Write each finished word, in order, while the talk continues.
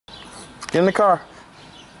Get in the car.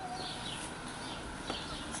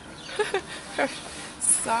 Her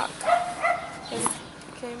sock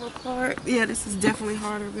came apart. Yeah, this is definitely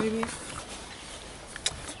harder, baby.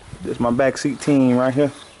 This is my backseat team right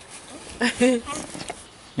here.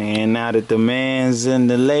 And now that the mans and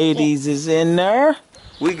the ladies is in there,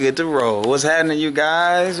 we good to roll. What's happening, you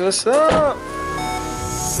guys? What's up?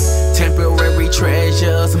 Temporary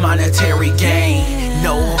treasures, monetary gain.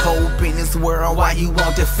 No hope in this world, why you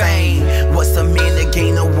want the fame? What's a man to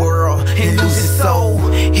gain the world and lose his soul?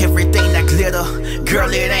 Everything that glitter, girl,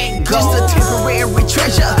 it ain't gold. Just a temporary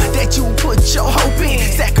treasure that you put your hope in.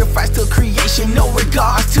 Sacrifice to creation, no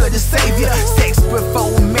regards to the savior. Sex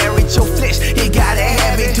before marriage, your flesh, you gotta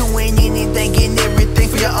have it. Doing anything and everything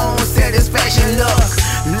for your own satisfaction. Look,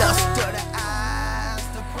 lust of the eyes,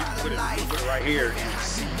 the pride of life. Put it right here.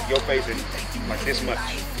 Your face is like this much.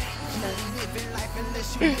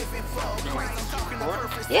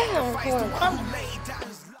 Yeah, of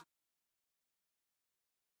course.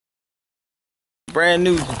 Brand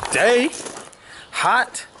new day.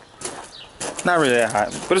 Hot. Not really that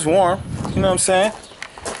hot, but it's warm. You know what I'm saying?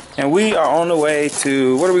 And we are on the way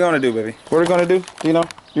to, what are we gonna do, baby? What are we gonna do? You know?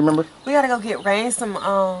 You remember? We gotta go get Rain some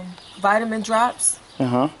vitamin drops.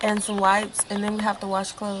 Uh-huh. And some wipes, and then we have to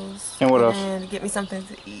wash clothes. And what else? And get me something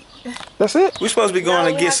to eat. That's it? We're supposed to be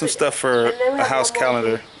going to get some stuff for a house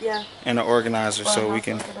calendar and an organizer so we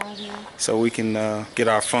can get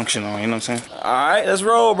our function on, you know what I'm saying? Alright, let's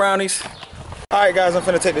roll, brownies. Alright guys, I'm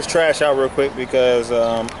finna take this trash out real quick because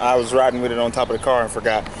I was riding with it on top of the car and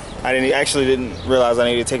forgot. I actually didn't realize I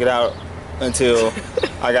needed to take it out until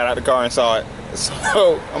I got out the car and saw it.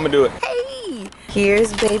 So I'm gonna do it.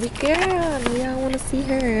 Here's baby girl. Y'all want to see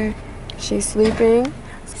her? She's sleeping.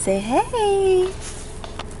 Say hey.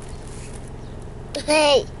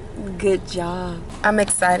 Hey. Good job. I'm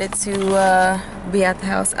excited to be at the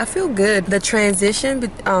house. I feel good. The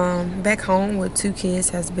transition back home with 2 kids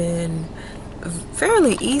has been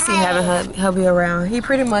fairly easy having hubby around. He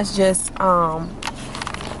pretty much just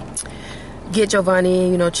get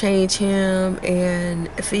Giovanni, you know, change him and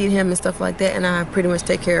feed him and stuff like that, and I pretty much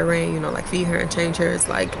take care of Rain, you know, like feed her and change her. It's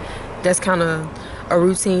like that's kind of a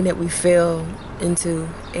routine that we fell into,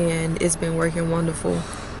 and it's been working wonderful.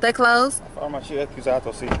 They closed? Aww.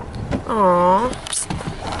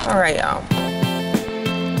 All right, y'all.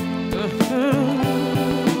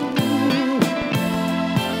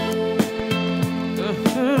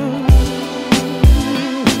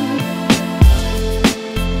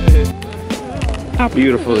 How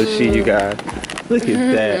beautiful is she, you guys? Look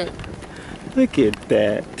at that. Look at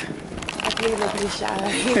that. I feel like you're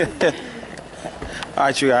shy.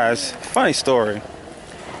 Alright, you guys. Funny story.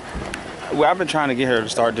 Well, I've been trying to get her to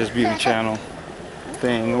start this beauty channel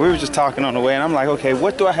thing. We were just talking on the way, and I'm like, okay,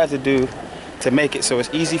 what do I have to do to make it so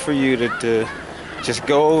it's easy for you to just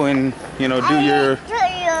go and, you know, do your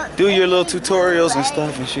little tutorials and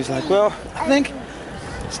stuff? And she's like, well, I think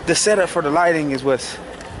the setup for the lighting is what's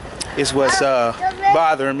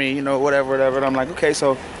bothering me, you know, whatever. And I'm like, okay,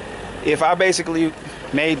 so if I basically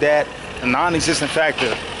made that a non-existent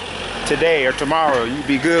factor today or tomorrow, you'd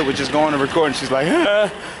be good with just going to record. And she's like,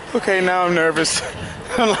 okay, now I'm nervous.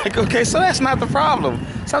 I'm like, okay, so that's not the problem.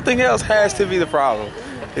 Something else has to be the problem.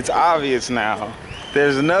 It's obvious now.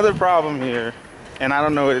 There's another problem here, and I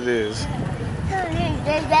don't know what it is.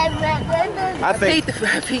 I plead the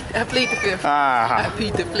fifth. I plead the fifth. I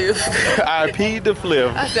plead the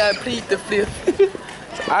fifth. I said I plead the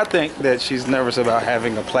fifth. I think that she's nervous about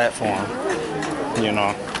having a platform, you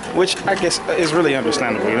know, which I guess is really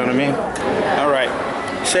understandable, you know what I mean? All right,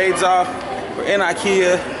 shades off, we're in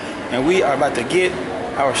IKEA, and we are about to get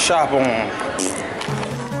our shop on.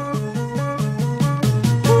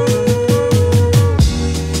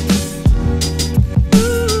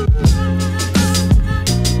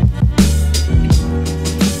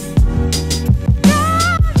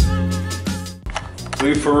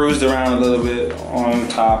 We perused around a little bit on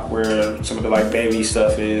top where some of the like baby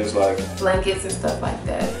stuff is, like blankets and stuff like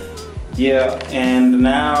that. Yeah, and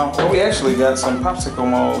now we actually got some popsicle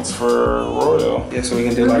molds for Royal. Yeah, so we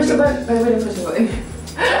can do like that.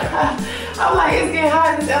 I'm like, it's getting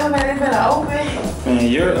hot. This elevator better open.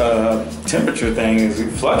 Man, your temperature thing is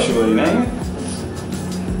fluctuating, ain't it?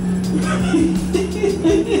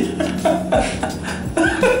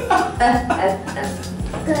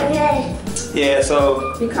 Yeah,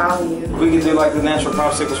 so he calling you. We can do like the natural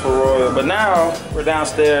popsicles for Royal, but now we're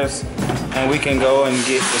downstairs and we can go and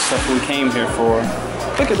get the stuff we came here for.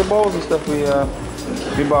 Look at the bowls and stuff we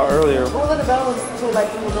bought earlier. Oh, look at those.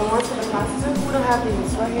 Like the ones for the pasta. We don't have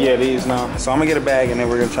these right here. Yeah, these now. So I'm gonna get a bag and then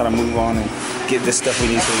we're gonna try to move on and get this stuff we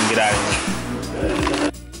need so we can get out of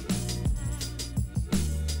here.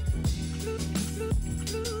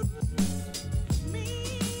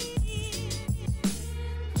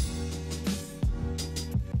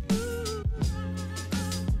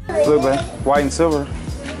 look like? White and silver.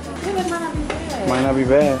 Might not be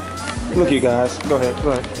bad. Look, you guys. Go ahead.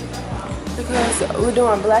 Go ahead. Because we're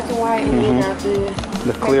doing black and white and then after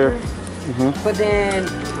the clear. But then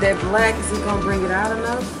that black, is he gonna bring it out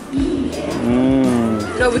enough?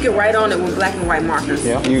 No, we can write on it with black and white markers.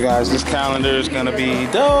 Yeah. You guys, this calendar is gonna be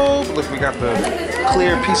dope. Look, we got the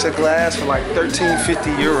clear piece of glass for like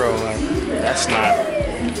 €13.50. Like,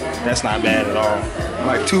 that's not bad at all.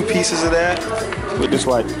 Like 2 pieces of that with this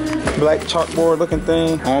like black chalkboard looking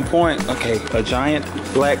thing. On point. Okay, a giant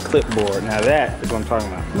black clipboard. Now that is what I'm talking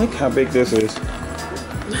about. Look how big this is.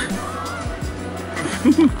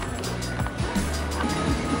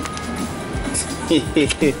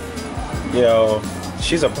 Yo,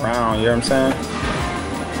 she's a brown, you know what I'm saying?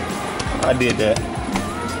 I did that.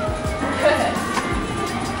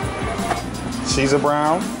 She's a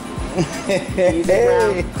brown. He's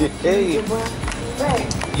a brown.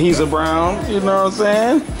 He's a brown, you know what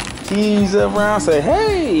I'm saying? He's a brown. Say,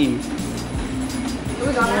 hey.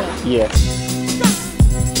 Yeah.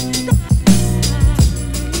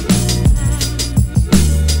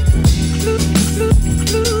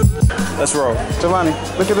 Let's roll. Giovanni,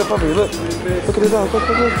 look at the puppy. Look. Look at the dog. Look.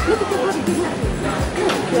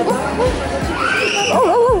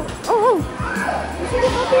 Oh.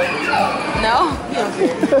 No?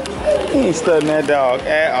 He ain't studying that dog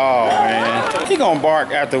at all, man. He gonna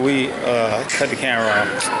bark after we cut the camera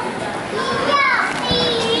off.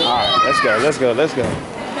 All right, let's go.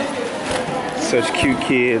 Such cute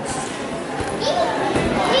kids.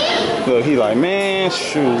 Look, he like, man,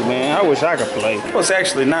 shoot, man, I wish I could play. It was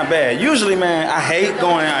actually not bad. Usually, man, I hate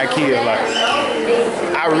going to IKEA. Like,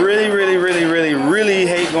 I really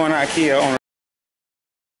hate going to IKEA on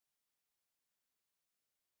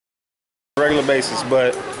a regular basis,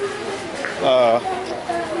 but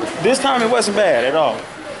this time it wasn't bad at all.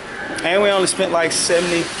 And we only spent like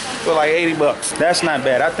 70 for like $80. That's not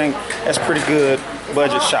bad. I think that's pretty good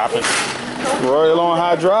budget shopping. Royal on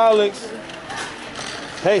hydraulics.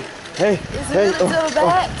 Hey. Is it really to the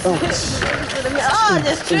back?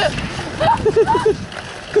 This trip.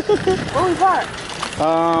 Where we park?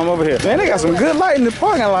 Over here. Man, they got some good light in the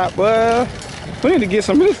parking lot, but we need to get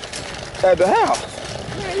some at the house.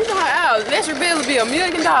 Man, you know how electric bill would be $1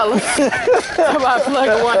 million. How about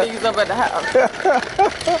plugging one of these up at the house?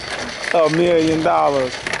 $1 million.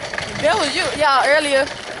 That was you, y'all, earlier.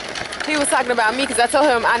 He was talking about me because I told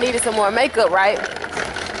him I needed some more makeup, right?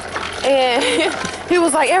 And he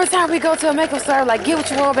was like, every time we go to a makeup store, like, get what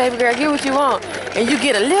you want, baby girl, get what you want. And you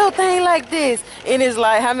get a little thing like this, and it's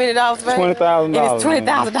like, how many dollars, baby? $20,000. It's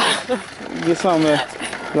 $20,000. Get something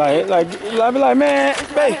like, I be like, man,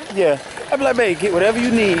 babe, yeah. I be like, babe, get whatever you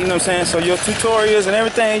need, you know what I'm saying? So your tutorials and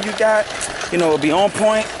everything you got, you know, will be on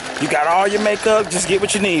point. You got all your makeup, just get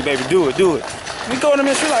what you need, baby, do it. We go to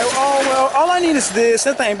the she's like, oh, well, all I need is this.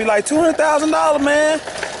 That thing be like $200,000, man.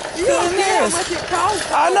 You don't care how much it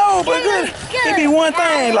costs. I know, but good. It be one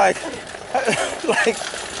thing, like,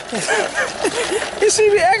 she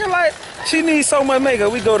be acting like she needs so much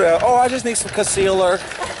makeup. We go there, oh, I just need some concealer.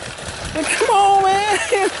 Like, come on, man.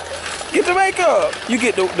 Get the makeup. You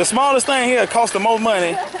get the smallest thing here costs the most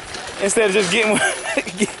money instead of just getting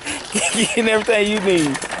everything you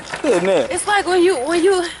need. Goodness. It's like when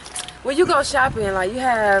you go shopping, like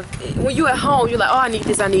when you at home, you're like, oh, I need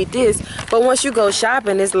this. But once you go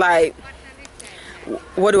shopping, it's like,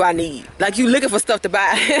 what do I need? Like, you looking for stuff to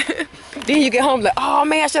buy. Then you get home like, oh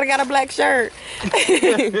man, I should have got a black shirt.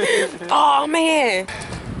 Oh man.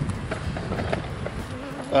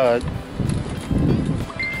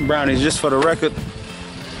 Brownies, just for the record,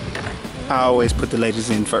 I always put the ladies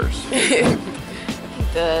in first. He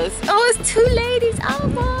does. Oh, it's 2 ladies. Oh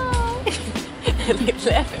boy. They're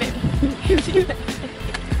laughing at me.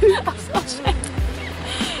 I'm so ashamed.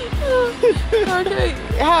 Okay,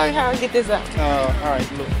 how I get this up? All right,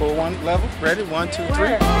 look for one level. Ready? 1, 2,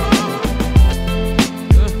 3.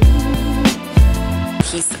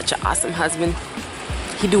 He's such an awesome husband.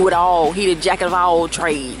 He do it all. He the jack of all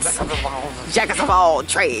trades. Jack of all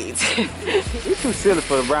trades. You're too silly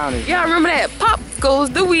for the brownies. Y'all remember that? Pop goes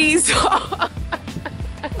the weasel.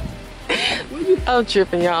 I'm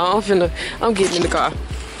tripping, y'all. I'm getting in the car.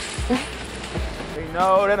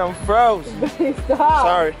 No, that I'm frozen. Stop.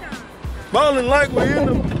 Sorry. Bowling like we're in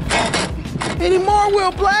the... Any more,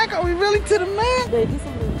 Will Black? Are we really to the man?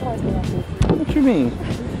 What you mean?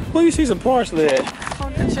 Where you see some parsley at?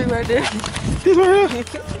 On that tree right there. This right here?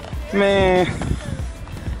 Man.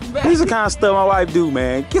 This is the kind of stuff my wife do,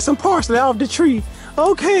 man. Get some parsley off the tree.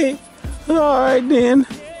 Okay. All right, then.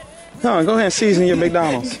 Come on, go ahead and season your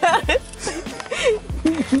McDonald's.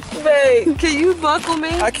 Babe, can you buckle me?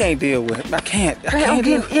 I can't deal with it. I can't. I'm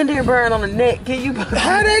getting Indian burn on the neck. Can you buckle me?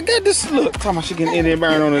 How that got this? Look, talking about she getting Indian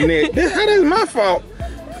burn on the neck. How that's my fault?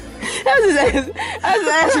 I just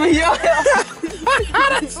asked for your help.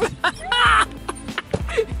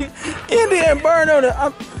 Indian burn on it.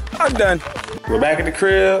 I'm done. We're back at the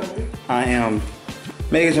crib. I am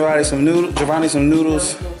making Giovanni some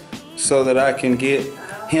noodles so that I can get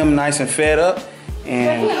him nice and fed up.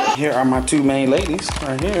 And here are my two main ladies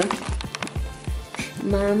right here.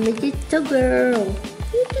 Mommy, it's a girl.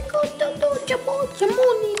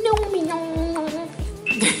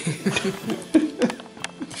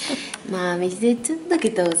 Mommy said, look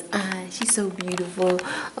at those eyes. She's so beautiful.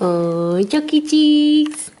 Oh, Chucky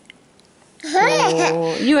cheeks.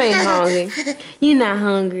 Oh, you ain't hungry. You're not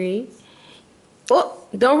hungry. Oh,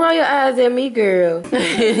 don't roll your eyes at me, girl. Yeah,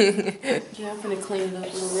 I'm finna clean it up a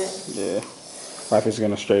little bit. Yeah. Wife is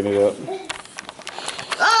gonna straighten it up.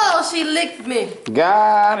 Oh, she licked me.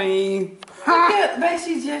 Got him. Look at, babe,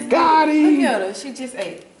 she just Got him. Look at her. She just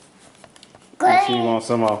ate. And she wants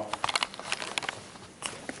some more.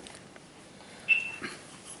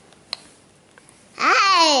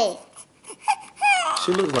 Hey.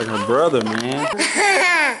 She looks like her brother, man.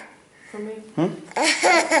 For me?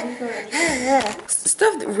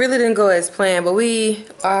 Stuff really didn't go as planned, but we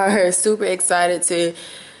are super excited to,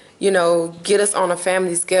 you know, get us on a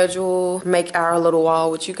family schedule, make our little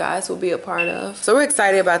wall, which you guys will be a part of. So we're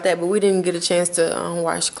excited about that, but we didn't get a chance to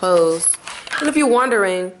wash clothes. And if you're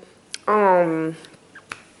wondering,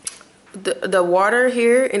 the water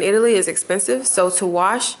here in Italy is expensive, so to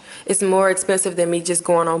wash, it's more expensive than me just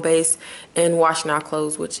going on base and washing our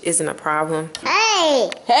clothes, which isn't a problem.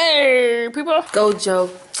 Hey. Hey, people. Go,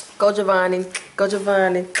 Joe. Go, Giovanni. Go,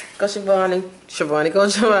 Giovanni. Go, Giovanni. Giovanni, go,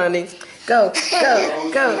 Giovanni. Go,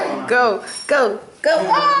 go, go, go, go, go.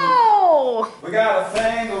 Oh! We got a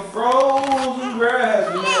thing of frozen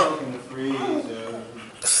grass milk in the freezer.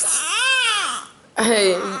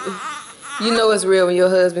 Hey, you know it's real when your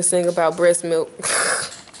husband sing about breast milk.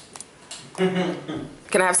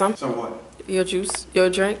 Can I have some? So what? Your juice? Your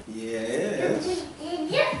drink? Yes.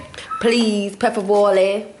 Please, pepper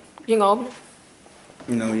boy. You know.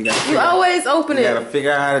 You know, you got. You always open it. You gotta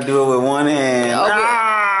figure out how to do it with one hand. Okay.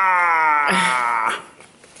 Ah!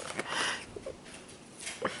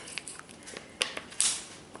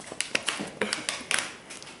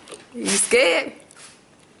 You scared?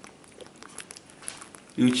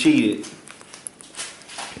 You cheated.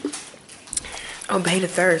 Obey the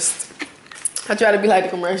thirst. I try to be like the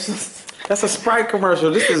commercials. That's a Sprite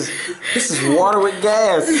commercial. This is water with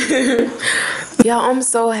gas. Y'all, I'm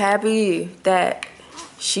so happy that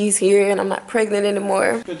she's here and I'm not pregnant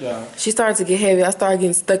anymore. Good job. She started to get heavy. I started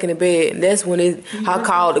getting stuck in the bed. And that's when I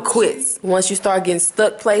called it quits. Once you start getting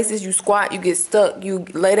stuck places, you squat, you get stuck. You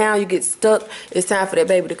lay down, you get stuck. It's time for that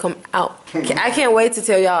baby to come out. I can't wait to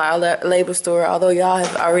tell y'all our labor story. Although y'all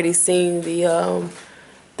have already seen the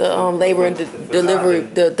labor and delivery,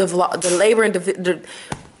 the labor and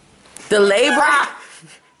the labor.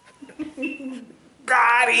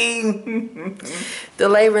 Got him. The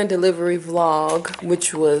labor and delivery vlog,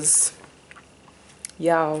 which was,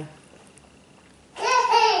 y'all.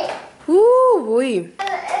 Woo wee.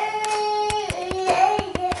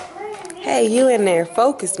 Hey, you in there?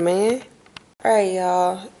 Focus, man. All right,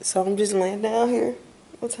 y'all. So I'm just laying down here.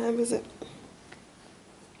 What time is it?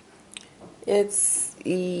 It's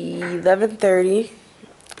 11:30,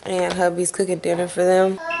 and hubby's cooking dinner for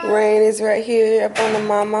them. Rain is right here up on the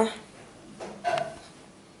mama.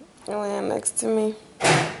 Laying next to me.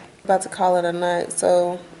 About to call it a night,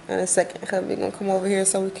 so in a second hubby gonna come over here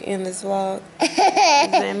so we can end this vlog.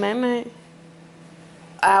 Say night night. An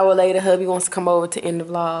hour later, hubby wants to come over to end the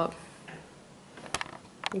vlog.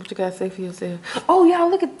 What you gotta say for yourself? Oh, y'all,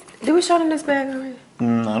 look at, did we show them this bag already? I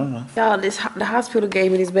don't know. Y'all, the hospital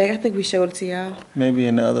gave me this bag. I think we showed it to y'all. Maybe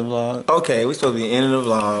in the other vlog. Okay, we supposed to be ending the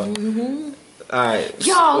vlog. Mm-hmm. All right.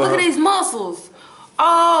 Y'all, look at these muscles.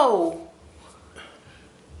 Oh.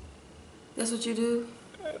 That's what you do?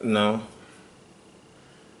 No.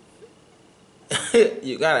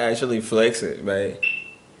 You gotta actually flex it, babe.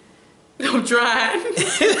 I'm trying.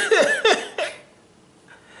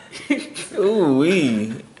 Ooh,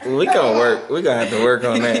 we gonna work. We gonna have to work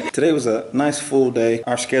on that. Today was a nice full day.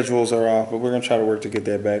 Our schedules are off, but we're gonna try to work to get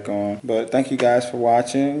that back on. But thank you guys for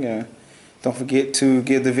watching. Don't forget to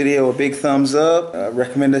give the video a big thumbs up.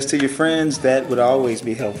 Recommend us to your friends. That would always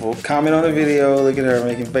be helpful. Comment on the video. Look at her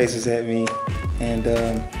making faces at me. And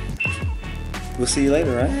we'll see you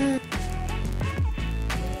later, right?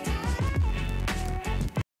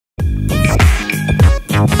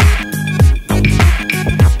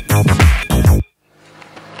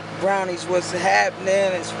 Brownies, what's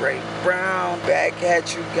happening? It's Ray Brown back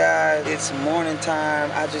at you guys. It's morning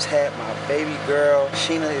time. I just had my baby girl.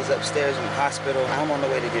 Sheena is upstairs in the hospital. I'm on the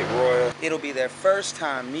way to get Royal. It'll be their first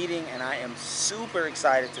time meeting, and I am super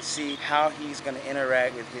excited to see how he's gonna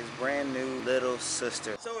interact with his brand new little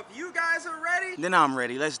sister. So if you guys are ready, then I'm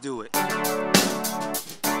ready. Let's do it.